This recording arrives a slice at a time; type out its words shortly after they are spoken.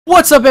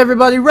What's up,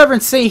 everybody?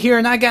 Reverend Say here,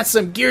 and I got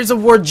some Gears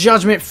of War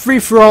Judgment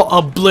free-for-all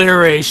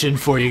Obliteration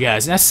for you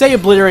guys. And I say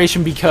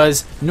Obliteration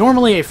because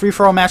normally a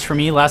free-for-all match for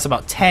me lasts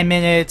about 10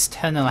 minutes,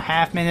 10 and a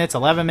half minutes,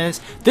 11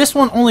 minutes. This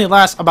one only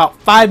lasts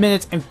about 5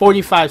 minutes and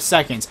 45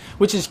 seconds,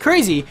 which is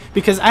crazy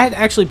because I had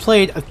actually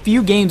played a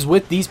few games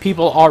with these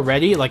people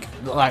already, like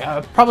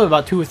probably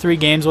about 2 or 3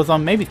 games with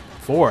them, maybe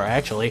 4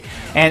 actually,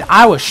 and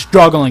I was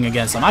struggling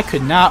against them. I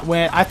could not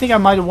win. I think I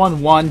might have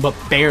won one, but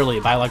barely,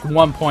 by like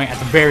 1 point at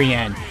the very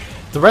end.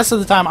 The rest of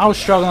the time, I was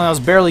struggling. I was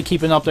barely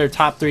keeping up there,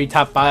 top 3,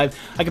 top 5.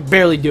 I could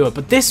barely do it.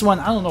 But this one,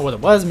 I don't know what it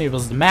was. Maybe it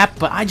was the map.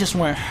 But I just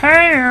went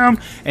ham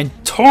and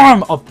tore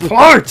them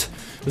apart.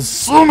 It was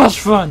so much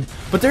fun.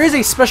 But there is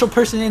a special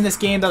person in this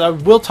game that I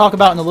will talk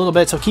about in a little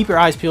bit. So keep your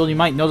eyes peeled. You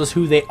might notice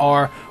who they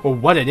are or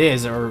what it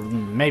is. Or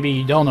maybe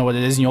you don't know what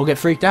it is and you'll get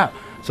freaked out.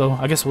 So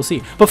I guess we'll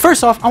see. But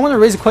first off, I want to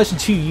raise a question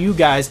to you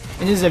guys.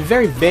 And it is a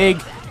very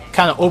vague,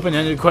 kind of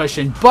open-ended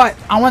question, but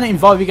I want to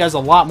involve you guys a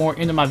lot more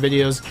into my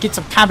videos, get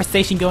some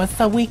conversation going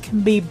so we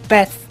can be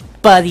best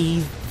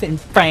buddies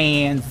and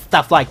friends,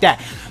 stuff like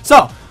that.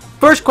 So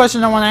first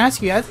question I want to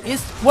ask you guys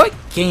is, what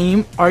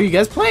game are you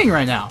guys playing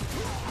right now?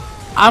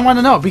 I want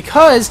to know,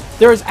 because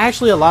there's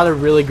actually a lot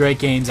of really great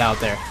games out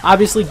there.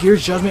 Obviously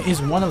Gears Judgment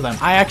is one of them.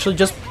 I actually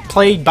just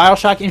played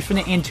BioShock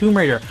Infinite and Tomb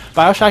Raider.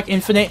 BioShock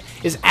Infinite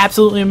is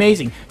absolutely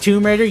amazing.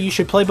 Tomb Raider you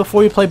should play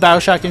before you play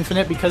BioShock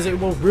Infinite, because it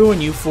will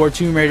ruin you for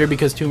Tomb Raider,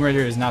 because Tomb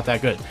Raider is not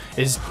that good.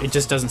 It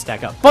just doesn't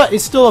stack up. But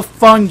it's still a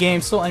fun game,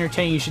 still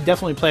entertaining. You should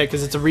definitely play it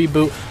because it's a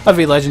reboot of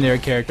a legendary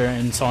character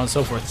and so on and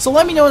so forth. So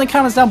let me know in the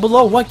comments down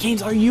below, what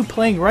games are you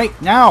playing right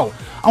now?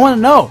 I want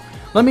to know.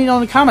 Let me know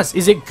in the comments,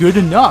 is it good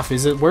enough?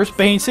 Is it worth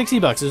paying 60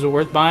 bucks? Is it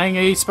worth buying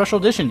a special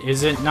edition?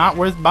 Is it not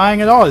worth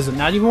buying at all? Is it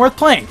not even worth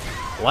playing?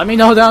 Let me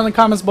know down in the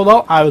comments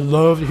below. I would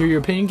love to hear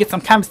your opinion. Get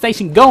some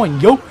conversation going,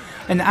 yo!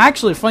 And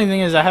actually, the funny thing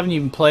is, I haven't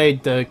even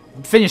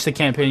finished the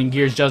campaign in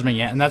Gears Judgment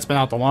yet, and that's been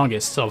out the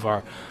longest so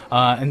far.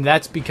 And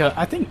that's because,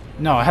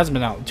 no, it hasn't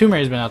been out. Tomb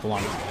Raider's been out the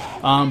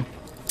longest.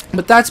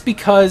 But that's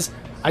because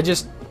I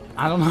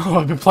don't know,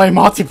 I've been playing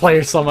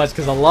multiplayer so much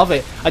because I love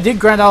it. I did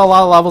grind out a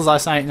lot of levels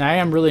last night, and I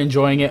am really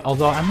enjoying it,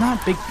 although I'm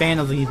not a big fan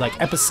of the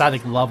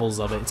episodic levels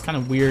of it. It's kind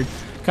of weird,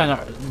 kind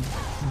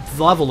of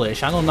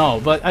level-ish, I don't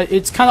know, but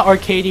it's kind of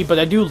arcadey, but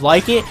I do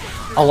like it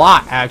a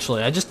lot,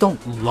 actually. I just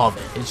don't love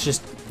it. It's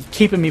just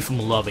keeping me from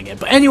loving it.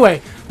 But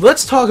anyway,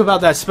 let's talk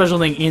about that special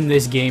thing in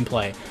this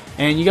gameplay.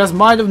 And you guys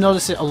might have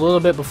noticed it a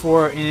little bit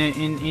before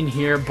in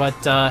here, but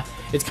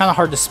it's kind of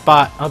hard to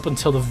spot up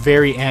until the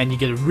very end. You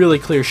get a really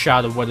clear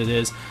shot of what it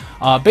is.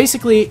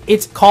 Basically,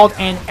 it's called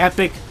an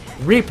Epic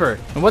Reaper,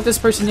 and what this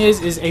person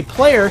is a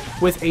player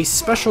with a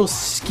special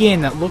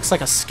skin that looks like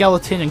a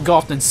skeleton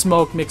engulfed in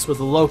smoke mixed with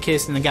a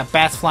locust, and they got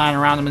bats flying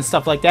around them and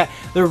stuff like that.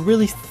 They're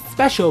really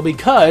special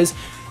because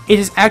it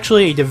is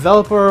actually a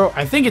developer.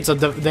 I think it's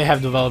they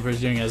have developers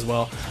doing it as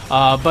well,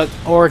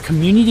 or a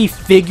community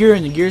figure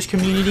in the Gears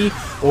community,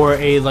 or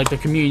like a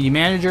community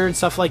manager and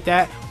stuff like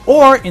that.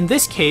 Or, in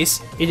this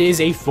case, it is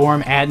a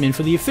forum admin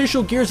for the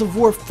official Gears of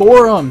War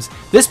forums.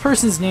 This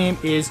person's name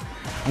is,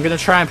 I'm going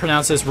to try and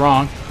pronounce this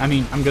wrong. I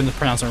mean, I'm going to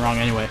pronounce it wrong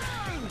anyway.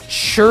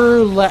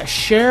 Sherley.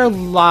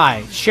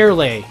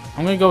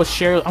 I'm going to go with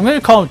Sherley. I'm going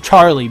to call him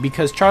Charlie,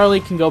 because Charlie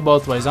can go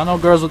both ways. I know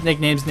girls with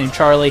nicknames named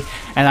Charlie,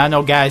 and I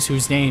know guys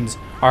whose names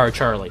are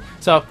Charlie.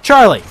 So,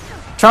 Charlie.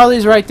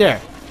 Charlie's right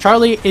there.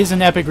 Charlie is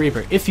an Epic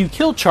Reaper. If you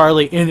kill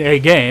Charlie in a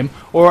game,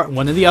 or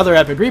one of the other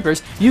Epic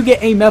Reapers, you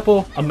get a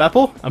medal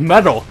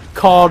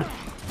called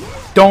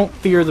Don't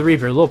Fear the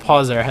Reaper. A little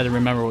pause there, I had to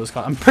remember what it was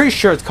called. I'm pretty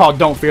sure it's called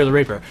Don't Fear the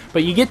Reaper.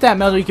 But you get that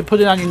medal, you can put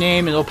it on your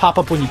name, and it'll pop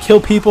up when you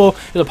kill people,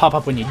 it'll pop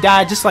up when you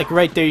die, just like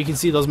right there, you can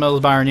see those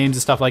medals by our names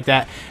and stuff like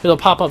that. It'll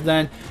pop up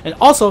then. And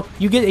also,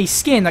 you get a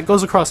skin that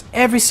goes across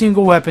every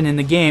single weapon in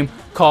the game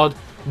called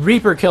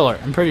Reaper Killer,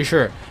 I'm pretty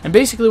sure. And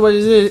basically what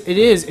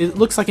it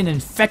looks like an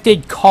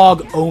infected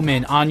cog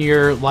omen on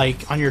your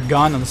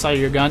gun, on the side of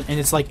your gun, and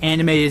it's like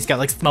animated, it's got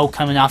like smoke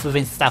coming off of it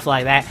and stuff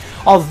like that.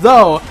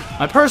 Although,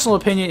 my personal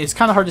opinion, it's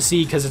kind of hard to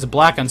see because it's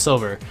black on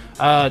silver.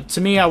 To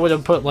me, I would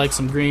have put like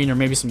some green or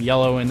maybe some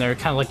yellow in there,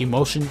 kind of like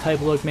emotion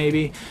type look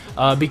maybe,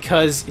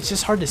 because it's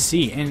just hard to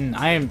see, and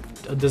I am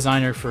a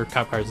designer for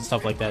cop cars and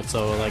stuff like that,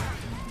 so like,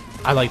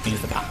 I like things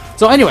to pop.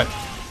 So anyway,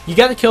 you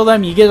gotta kill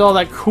them, you get all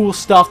that cool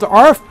stuff. There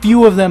are a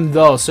few of them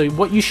though, so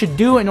what you should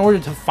do in order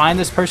to find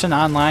this person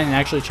online and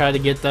actually try to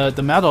get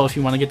the medal, if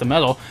you want to get the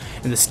medal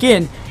and the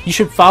skin, you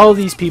should follow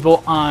these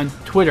people on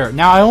Twitter.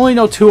 Now, I only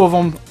know 2 of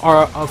them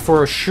are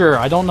for sure.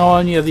 I don't know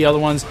any of the other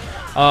ones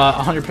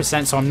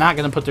 100%, so I'm not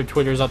going to put their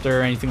Twitters up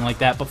there or anything like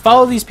that. But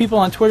follow these people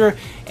on Twitter,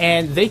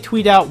 and they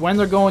tweet out when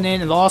they're going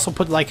in, and they'll also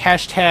put like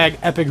hashtag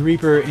Epic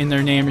Reaper in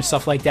their name or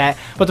stuff like that.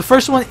 But the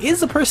first one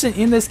is the person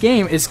in this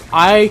game is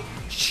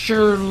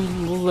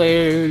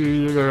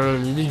Shirley.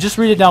 Just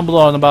read it down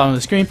below on the bottom of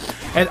the screen.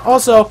 And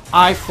also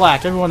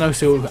iFlak. Everyone knows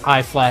who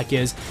iFlak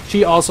is.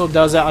 She also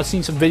does that. I've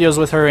seen some videos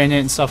with her in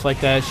it and stuff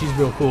like that. She's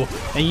real cool.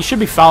 And you should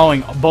be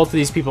following both of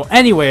these people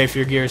anyway if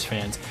you're Gears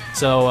fans.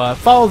 So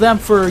follow them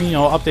for, you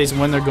know, updates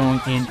when they're going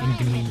in and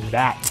doing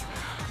that.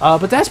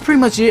 But that's pretty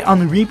much it on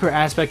the Reaper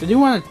aspect. I do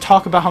want to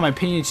talk about how my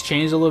opinions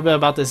changed a little bit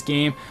about this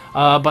game,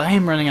 but I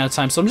am running out of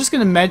time, so I'm just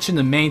going to mention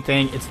the main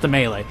thing. It's the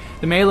melee.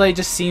 The melee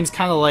just seems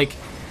kind of like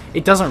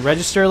it doesn't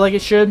register like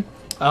it should.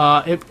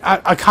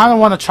 I kind of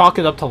want to chalk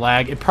it up to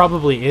lag. It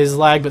probably is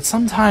lag, but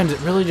sometimes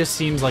it really just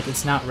seems like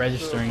it's not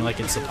registering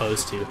like it's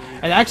supposed to.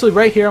 And actually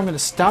right here, I'm going to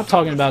stop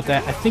talking about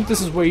that. I think this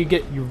is where you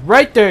get,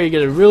 right there, you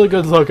get a really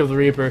good look of the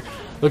Reaper.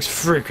 Looks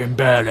freaking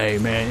bad,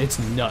 man. It's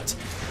nuts.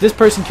 This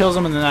person kills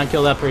him, and then I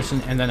kill that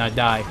person, and then I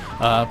die.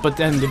 But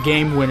then the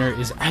game winner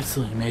is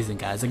absolutely amazing,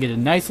 guys. I get a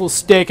nice little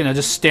stick, and I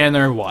just stand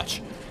there and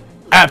watch.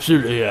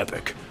 Absolutely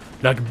epic.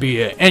 That could be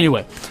it.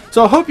 Anyway,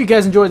 so I hope you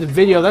guys enjoyed the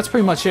video. That's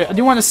pretty much it. I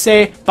do want to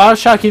say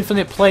BioShock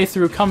Infinite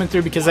playthrough coming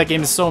through because that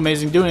game is so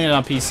amazing. Doing it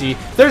on PC.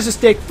 There's a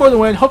stick for the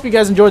win. Hope you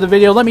guys enjoyed the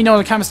video. Let me know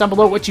in the comments down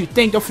below what you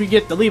think. Don't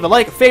forget to leave a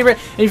like, a favorite,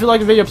 and if you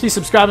like the video, please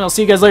subscribe, and I'll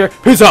see you guys later.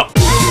 Peace out.